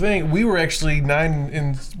the thing. We were actually 9,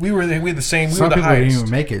 and we had the same. We Some were the people didn't highest. even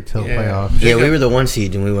make it till Yeah. playoffs. Yeah, we were the 1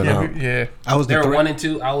 seed and we went out. Yeah, I was They the were three. 1 and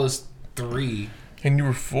 2. I was 3. and you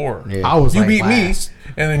were 4. Yeah. I was You like beat last. me,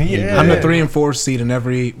 and then yeah. I'm the 3 and 4 seed in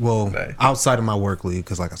every Nice. outside of my work league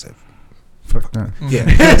because like I said. Fuck that.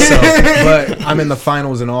 Yeah. So, but I'm in the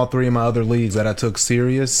finals in all 3 of my other leagues that I took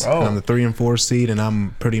serious. Oh. And I'm the 3 and 4 seed, and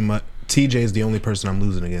I'm pretty much TJ is the only person I'm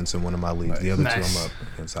losing against in one of my leagues. The other Nice. 2 I'm up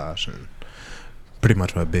against Ash and pretty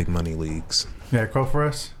much my big money leagues. You got a quote for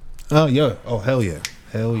us? Oh yeah. Oh hell yeah.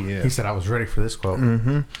 Hell yeah. He said I was ready for this quote.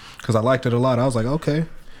 Mm-hmm. Because I liked it a lot. I was like, okay.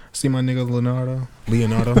 See my nigga Leonardo.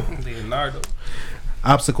 Leonardo.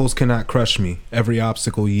 Obstacles cannot crush me. Every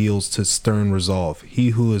obstacle yields to stern resolve. He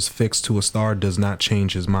who is fixed to a star does not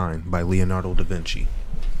change his mind. By Leonardo da Vinci.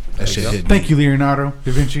 That shit hit Thank you, Leonardo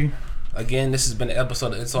da Vinci. Again, this has been an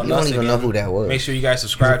episode of It's On You Us don't even again. know who that was. Make sure you guys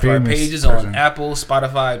subscribe He's a to our famous pages person. on Apple,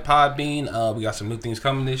 Spotify, Podbean. We got some new things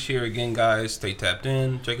coming this year. Again, guys, stay tapped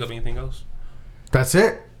in. Jacob, anything else? That's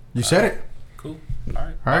it. You said it. Cool. All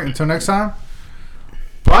right. All right, until next time.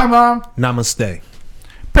 Bye, Mom. Namaste.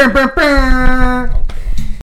 Bam, bam, bam.